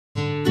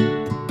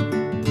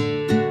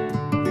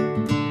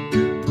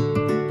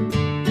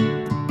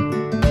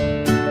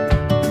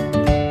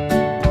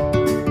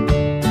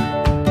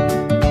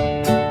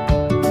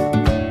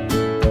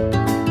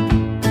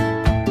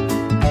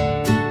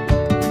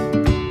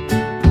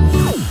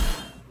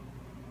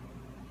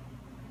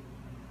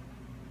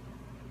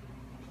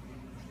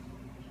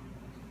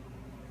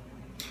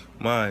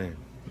Man.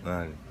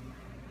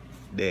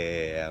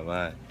 There,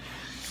 man.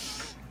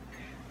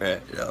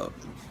 Right now.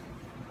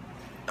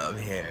 I'm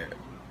here.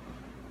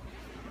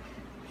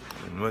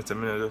 Most of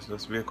me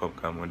just wake up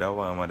because I'm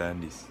warmer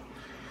than this.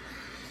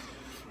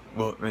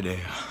 But me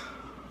there.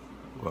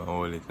 Go and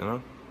hold it, you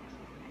know?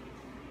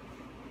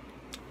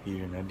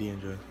 You're in a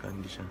dangerous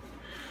condition.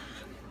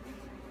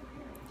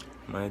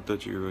 My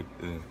touchy road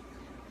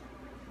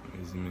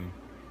is me.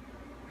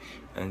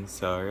 And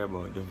sorry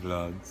about the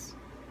vlogs.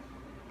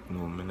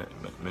 No, me not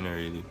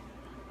really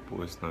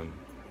post none.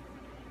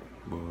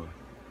 But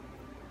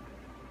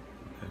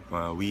like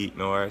 1 week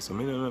now or so, I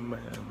don't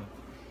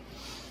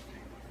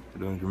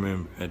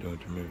remember. I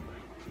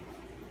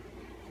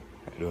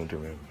don't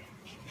remember.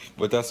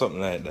 But that's something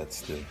like that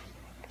still.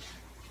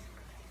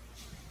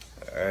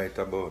 Alright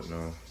about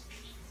now.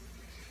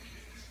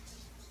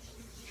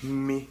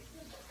 Me.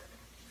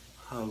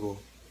 How go?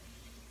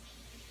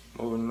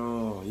 Oh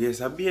no. Yes,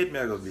 I bathe me,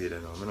 I go bathe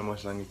now. I don't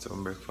much long eat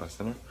some breakfast,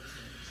 you know?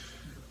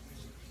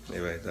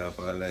 Maybe I talk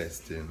all life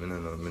still. I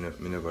don't know.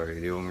 I never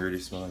really hungry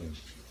this morning.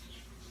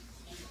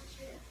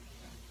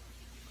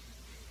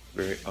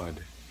 Very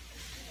odd.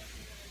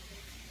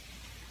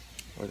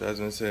 What I was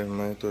gonna say,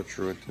 my touch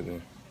road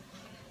today.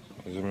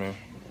 What do you mean?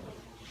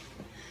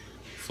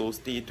 So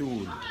stay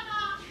tuned.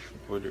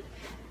 What do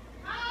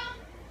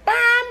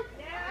Bam!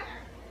 Yeah.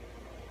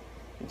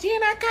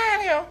 Gina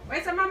Carlo!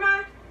 Where's the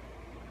mama?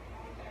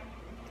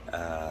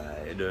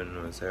 I don't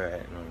know, it's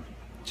alright now.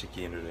 Check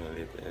in with her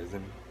later,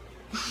 isn't it?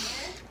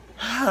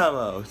 I'm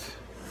out.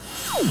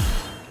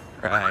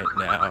 Right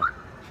now.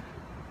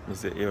 You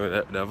say, yo,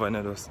 that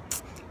one just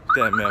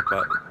tell me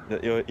apart.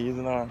 Yo,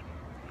 easy now.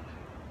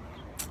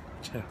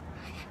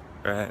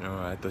 Right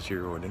now, I touch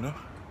your road, you know?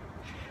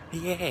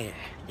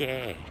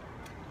 Yeah.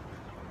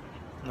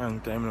 Long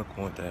time I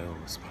come out of the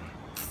house, man.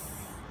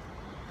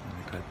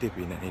 I can tip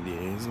in the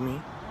idea, is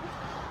me?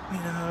 Me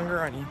not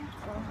running.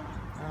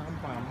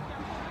 Bam.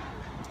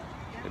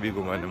 The big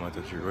woman, them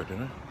touch your road, you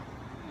know?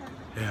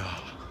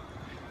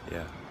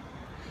 Yeah.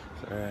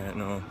 So right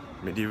now,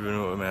 I don't even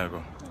know where I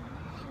go.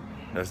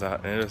 Just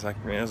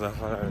like me, just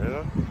follow, you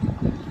know?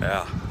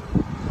 Yeah.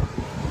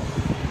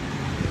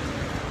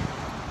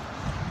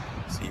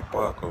 See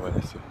park over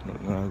there, so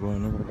I'm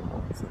going over the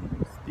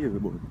mountain. Still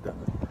about that.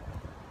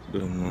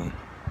 Don't know.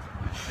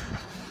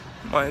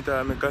 My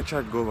time I can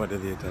chat go over there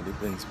later,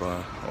 depends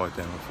on what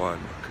time I fall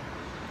back.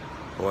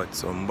 Watch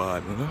some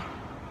bad, you know?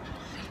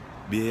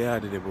 Be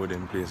hard about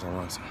them place I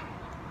want some.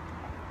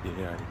 Be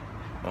hard.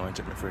 I want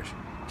to check me fresh.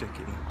 Check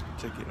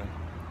it now.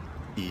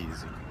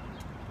 Easy.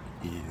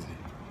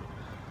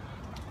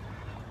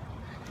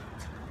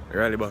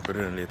 Rally back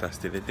around later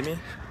still, let me.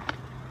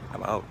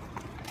 I'm out.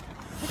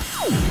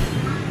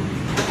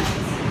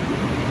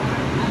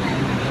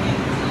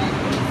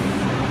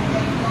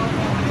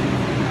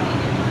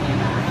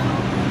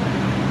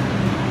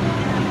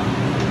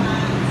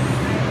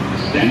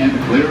 Stand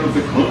clear of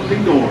the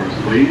closing doors,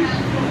 please.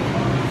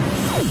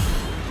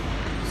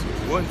 So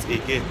once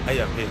again, I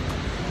am here.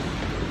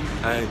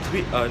 And we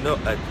are now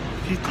at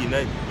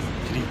 59th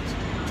Street.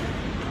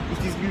 It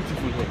is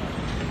beautiful.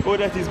 Oh,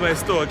 that is my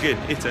store again,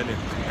 H&M.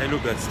 I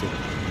love that store.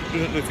 I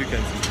don't know if you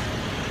can see.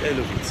 I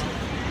love it.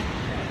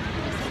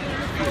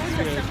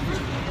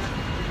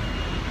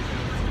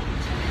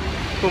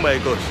 Oh my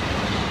gosh.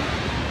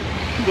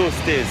 Those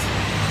stairs.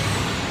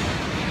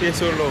 They're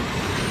so long.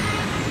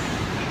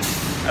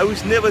 I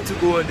wish never to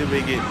go on them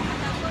again.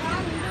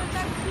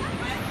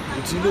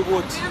 But you know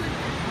what?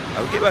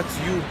 I'll get back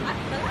to you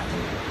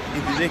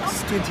in the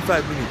next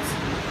 25 minutes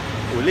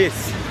or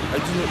less. I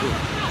do not know.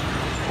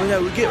 But I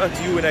will get back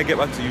to you when I get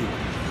back to you.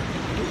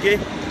 Okay?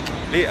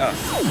 Later.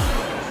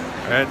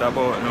 Right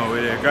about now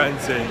with the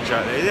grandson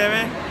shot. You see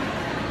me?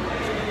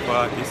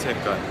 40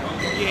 seconds.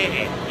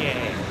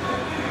 Yeah.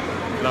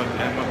 Long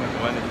time.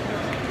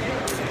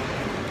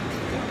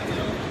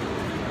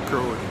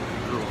 Crowd.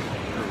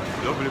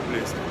 Lovely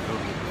place.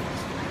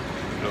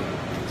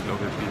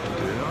 Lovely people,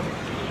 you know?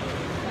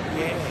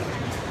 Yeah.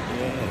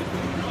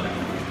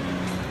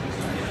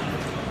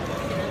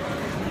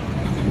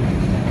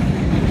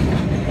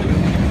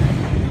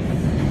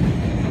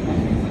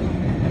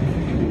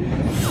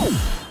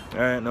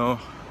 Right now,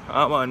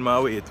 I'm on my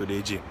way to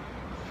the gym.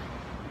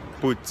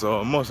 Put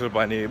some muscle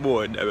on the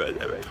board.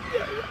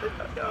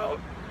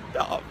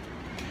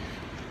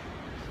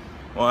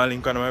 One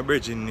link on my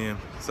bridging name,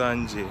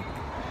 Sanjay.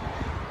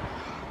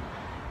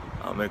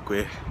 I'll make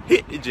way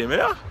hit the gym, you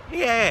know?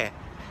 Yeah.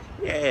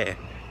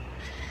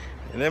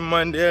 And them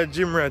man, they're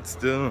gym rats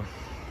still.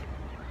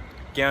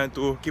 Can't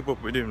keep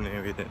up with them and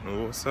everything.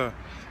 No, so.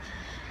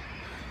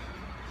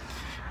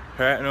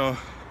 Right now,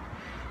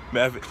 I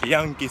have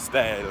Yankee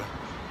style.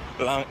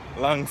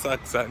 Long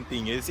socks and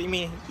thing, you see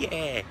me?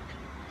 Yeah.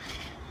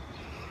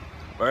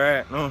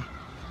 Right now,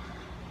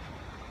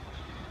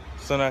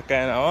 sun are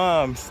kinda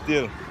warm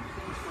still.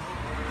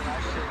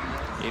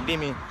 You see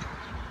me?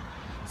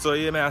 So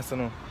you may ask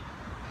now.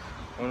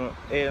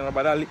 Hey,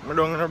 nobody lick me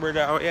down, no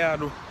brother. How you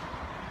do?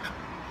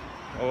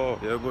 Oh,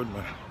 you're good,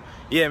 man.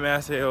 Yeah, man, I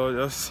say, oh,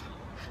 just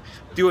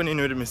tune in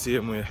with me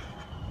same way.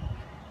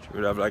 She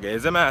would have like,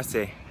 as I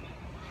say,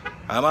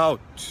 I'm out.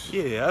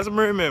 Yeah, as I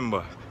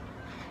remember.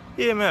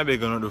 Yeah, man, I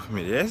gonna do for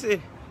me. You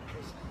see?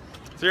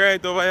 So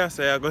right over here,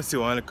 so I go see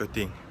one little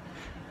thing.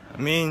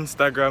 My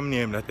Instagram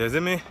name that is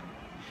me. You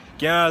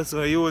can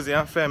also use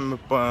your family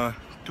on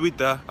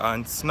Twitter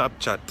and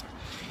Snapchat.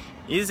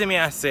 You see me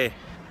I say.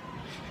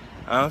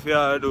 And for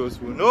all those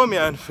who know me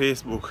on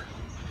Facebook,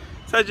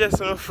 suggest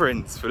some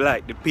friends for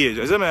like the page.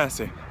 You see me I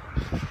say.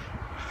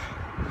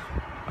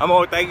 I'm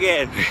out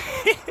again.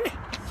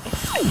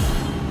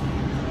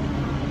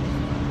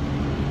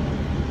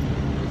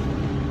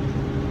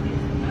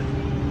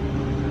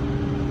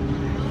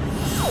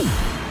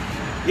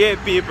 Yeah,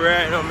 people,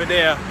 right now I'm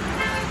there.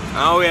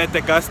 And we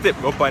take a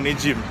step up on the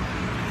gym.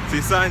 See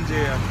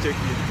Sanjay, I'm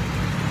checking.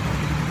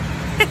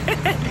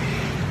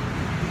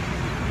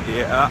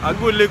 Yeah, a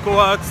good little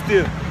walk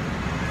still.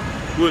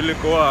 Good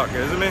little walk,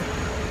 you see me?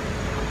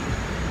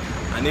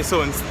 And the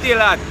sun still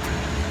hot.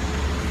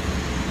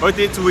 But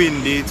it's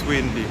windy,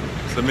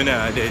 So I'm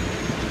not dead.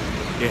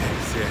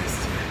 Yes.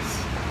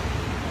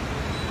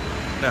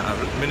 Nah,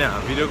 nah,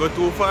 video go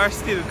too far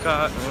still,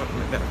 cause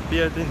pay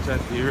attention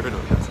to the road.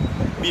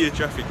 Be a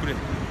traffic with it.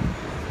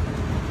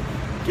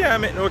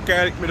 Can't make no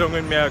car like me down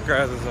when me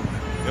across or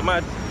something. You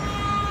mad?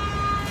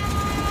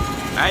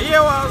 I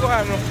hear what I go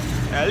on now.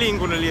 I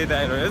link on the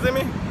later, you know, you see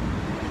me?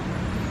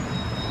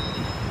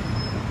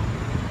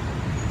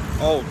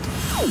 Out.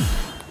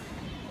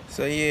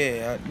 So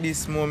yeah, at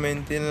this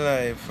moment in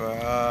life,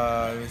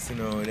 we see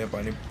now they're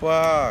on the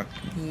park.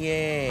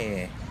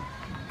 Yeah.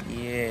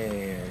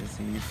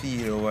 See you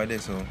feel over there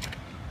so.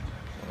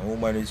 A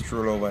woman is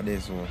stroll over there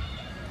so.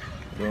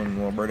 Don't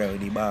know brother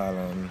with the ball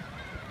and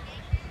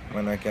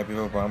man I keep it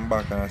up and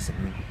back and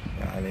something.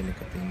 All the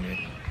little thing there.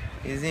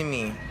 You see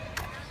me?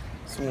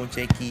 Soon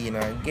check in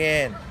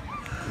again.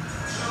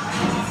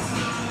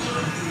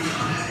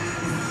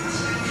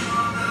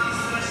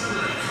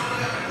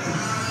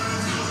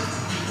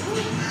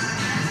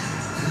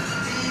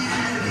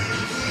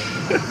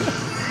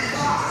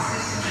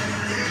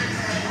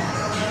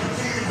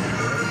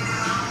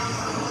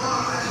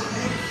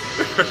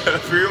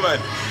 Free man.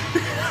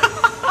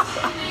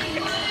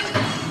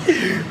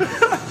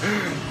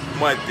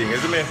 Mad thing,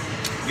 isn't it?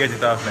 Get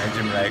it off my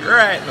gym like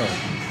right now.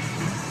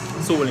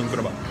 So link for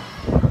the back.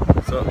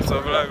 So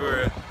vlog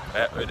where I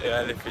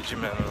left the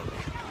gym now.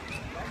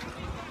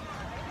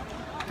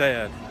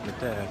 Tired.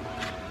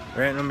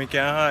 Right now I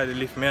can't hardly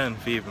lift my hand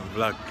for even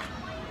vlog.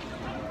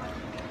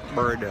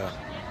 Brother.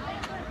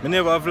 I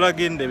never vlog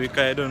in there because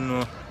I don't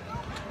know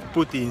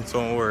put in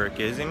some work,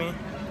 you see me?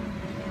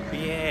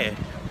 Yeah.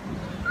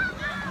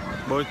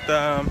 But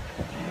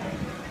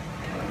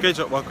catch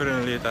up back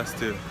on later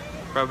still.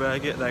 Probably I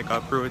get like a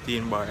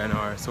protein bar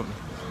or something.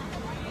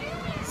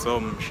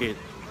 Some shit.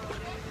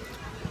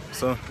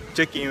 So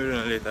check in with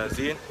you later,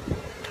 see?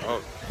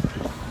 Out.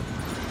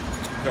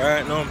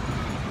 Right now,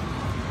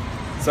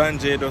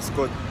 Sanjay just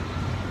cut.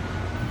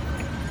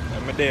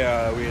 I'm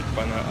there wait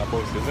for a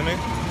bus, isn't it?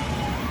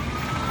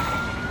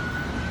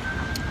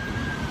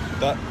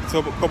 That so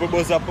a couple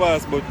buses have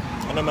passed, but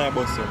I know my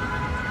bus. So.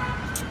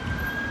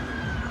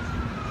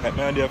 Right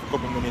now, I have a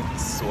couple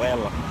minutes.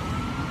 Well,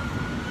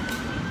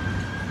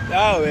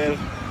 well,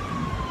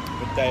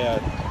 I'm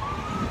tired.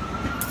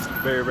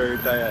 Very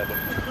tired.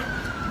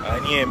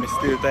 And yeah, I'm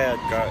still tired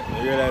because I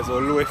realize how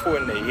low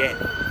phone there yet.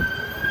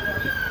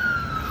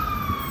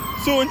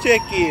 Soon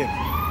check in.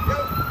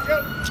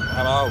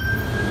 I'm out.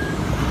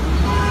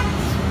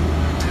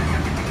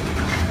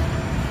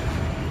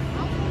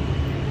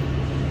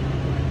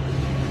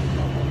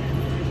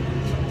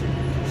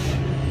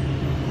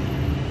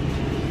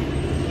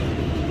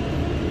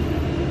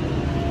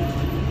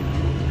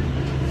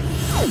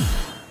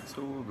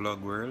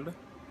 Vlog world,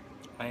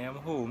 I am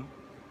home.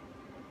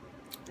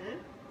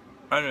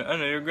 I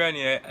know your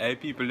granny, I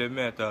people that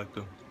may talk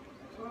to.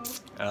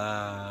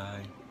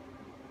 I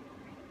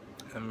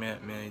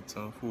may eat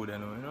some food, I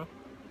know, you know?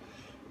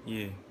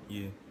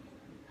 Yeah.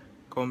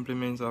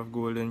 Compliments of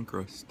golden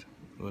crust.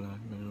 Hold on,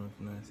 I don't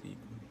know if I see it.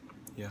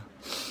 Yeah.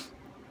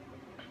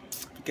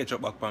 Catch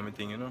up back on my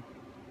thing, you know?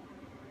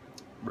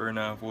 Burn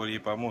off whole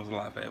heap of muscle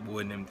off I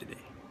bone them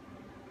today.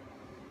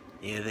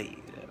 Yeah,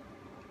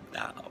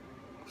 now.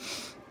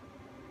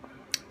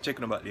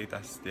 Checking about later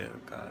still,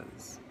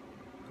 cause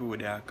who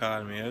they are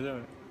call me, you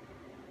know?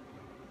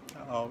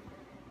 Oh.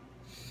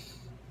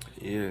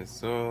 Yeah,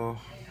 so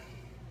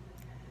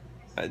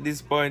at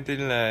this point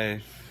in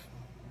life,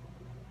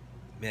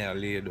 I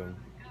lay down.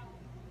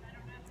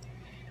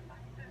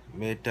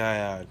 Me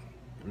tired.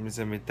 Me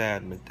say me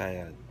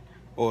tired.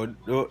 Oh,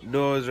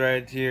 those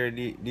right here,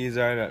 these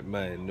are not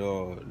mine.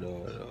 No.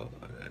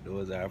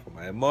 Those are for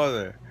my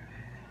mother.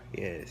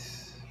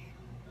 Yes.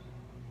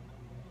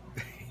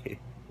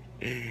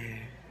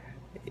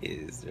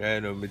 Yes,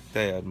 right now I'm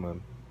tired,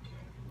 man.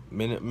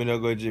 Me not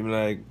go gym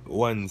like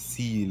one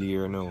seal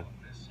here now.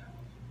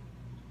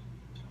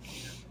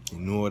 You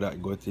know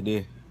that go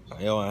today.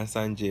 I want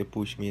Sanjay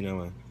push me now,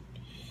 man.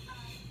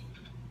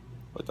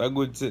 But a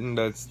good sitting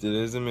that still,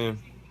 isn't me?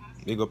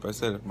 Big up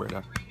yourself,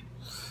 brother.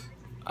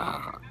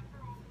 Ah.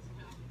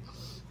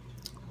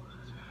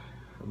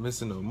 I'm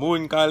missing no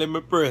moon calling me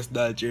press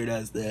that tree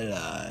that's still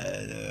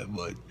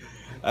but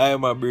I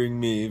might bring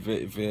me if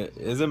it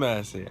is a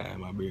man say I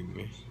might bring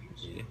me.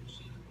 Yeah.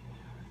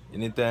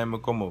 Anytime I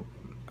come up,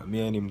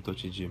 me and him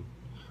touch the gym.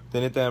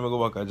 Anytime I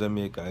go back to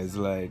Jamaica, it's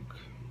like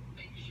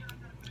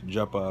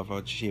drop off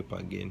a shape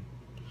again.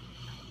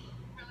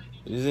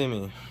 You see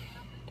me?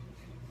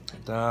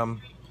 I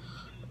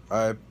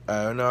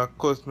know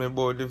cuss me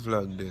about the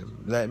vlog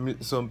them. Like me,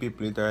 some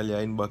people literally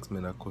inbox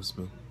me and cuss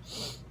me.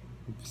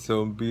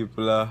 Some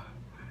people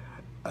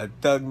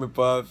tag me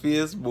on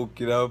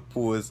Facebook in a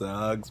post and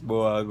ask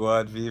about I go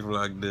out for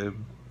vlog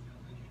them.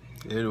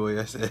 You know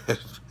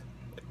yourself.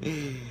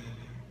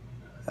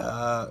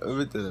 Let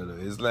me tell you though,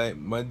 it's like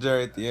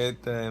majority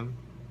of the time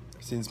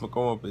since I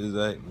come up it's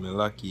like me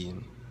lucky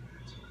in.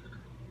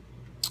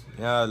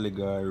 I hardly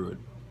go on the road.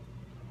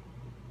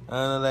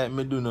 And like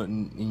me do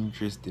nothing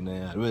interesting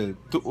in yard. Well,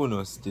 to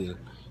Uno still.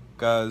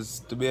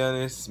 Cause to be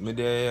honest, me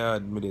there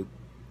yard me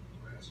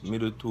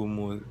do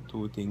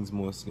two things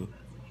mostly.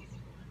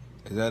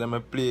 It's either me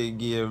play a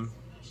game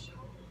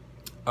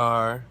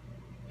or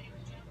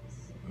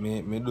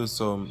me do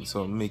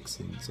some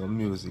mixing, some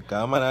music.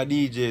 I'm a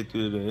DJ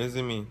too, you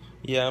see me?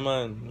 Yeah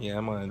man, yeah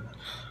man.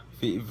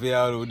 If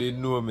y'all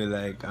didn't know me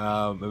like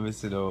let me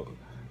see though,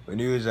 when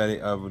you usually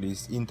have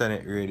this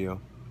internet radio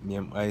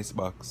named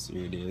Icebox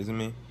radio, you see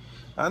me?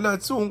 And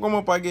that soon come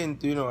up again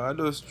too, you know, I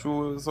just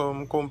through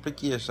some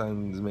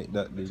complications make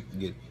that they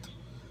get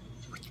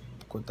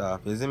cut off,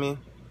 you see me?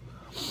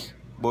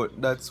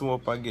 But that's soon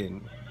up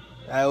again.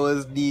 I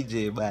was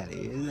DJ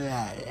buddy.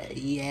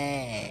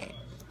 Yeah.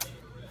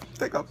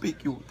 Take a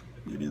pic you.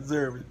 You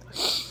deserve it.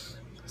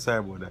 Sorry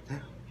about that.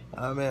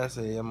 I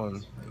say, yeah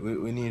man,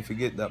 we need to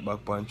get that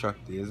back on track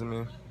there, isn't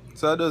it?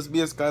 So I just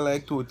basically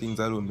like two things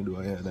I don't do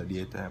at the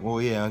daytime. Oh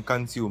yeah, and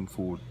consume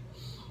food.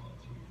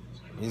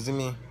 You see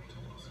me?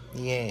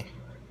 Yeah.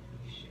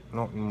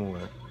 Nothing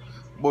more.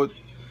 But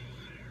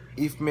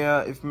if me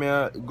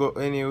go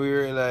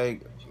anywhere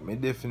like me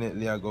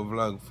definitely I go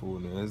vlog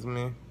food, you see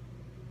me?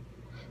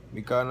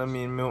 Because I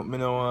mean me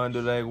don't want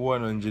to do like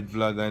 100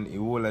 vlog and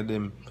all of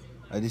them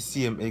are the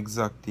same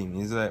exact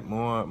thing. It's like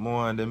more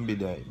of them be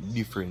like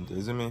different,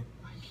 you see me?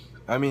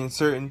 I mean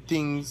certain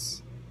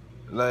things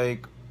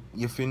like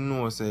if you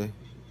know say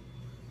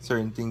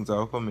certain things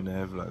are coming in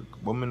a vlog.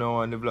 But me don't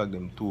want the vlog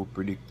them too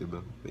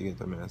predictable. You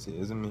get what I say,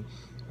 isn't me?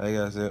 Like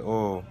I say,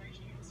 oh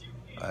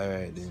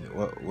alright then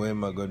what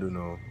am I gonna do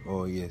now?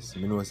 Oh yes,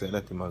 me know say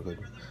that am I gonna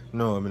do.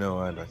 No, me don't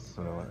want that.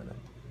 I don't want that.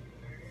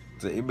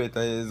 So it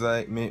better is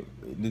like me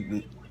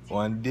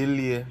one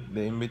delay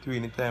the in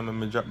between the time when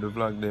me drop the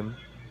vlog them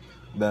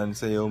than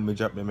say oh me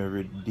drop them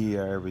every day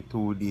or every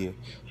 2 days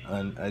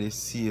and I the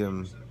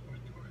same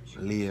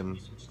lame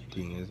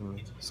thing, isn't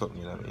me?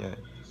 Something like that,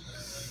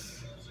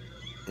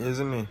 yeah.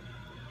 Isn't me?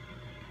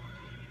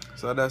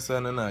 So that's why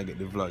I don't get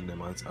the vlog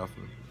them as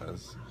often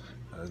as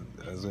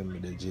when me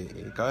the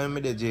JA. Because when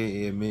me the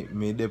JA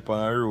me dip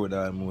on the road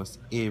almost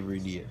every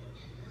day.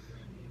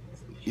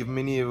 If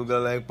me never go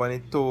like on the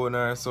town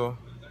or so,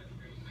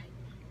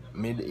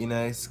 me in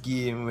a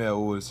scheme where I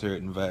hold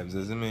certain vibes,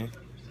 isn't me?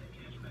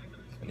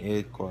 In the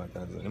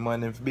headquarters. The man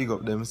them big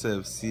up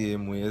themselves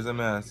same way, as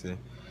I say.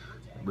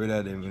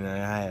 Brother them in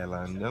a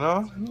Highland, you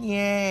know?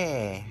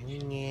 Yeah,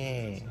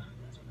 yeah.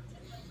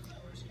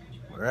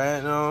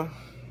 Right now,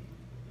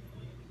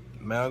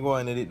 I go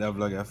and edit that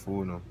vlog at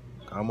phone now.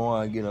 I'm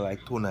gonna get it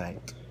like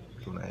tonight.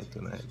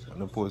 I'm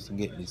supposed to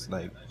get this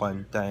like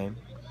one time.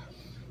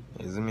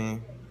 You see me?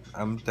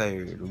 I'm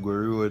tired. We go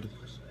road,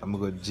 I'm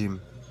go gym.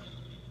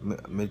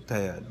 I'm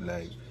tired,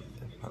 like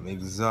I'm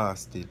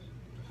exhausted.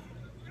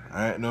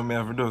 Alright now me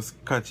have to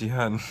just catch your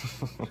hand.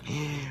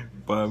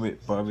 for me,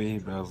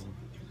 because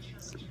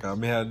I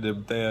had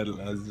them tired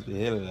as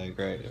hell like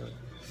right now.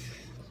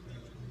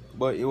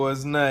 But it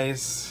was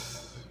nice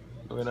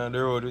going on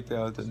the road with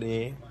y'all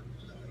today.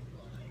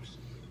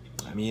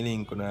 I'm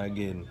link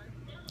again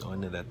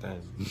another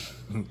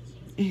time.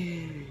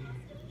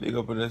 Big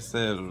up on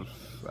yourself.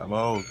 I'm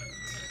out.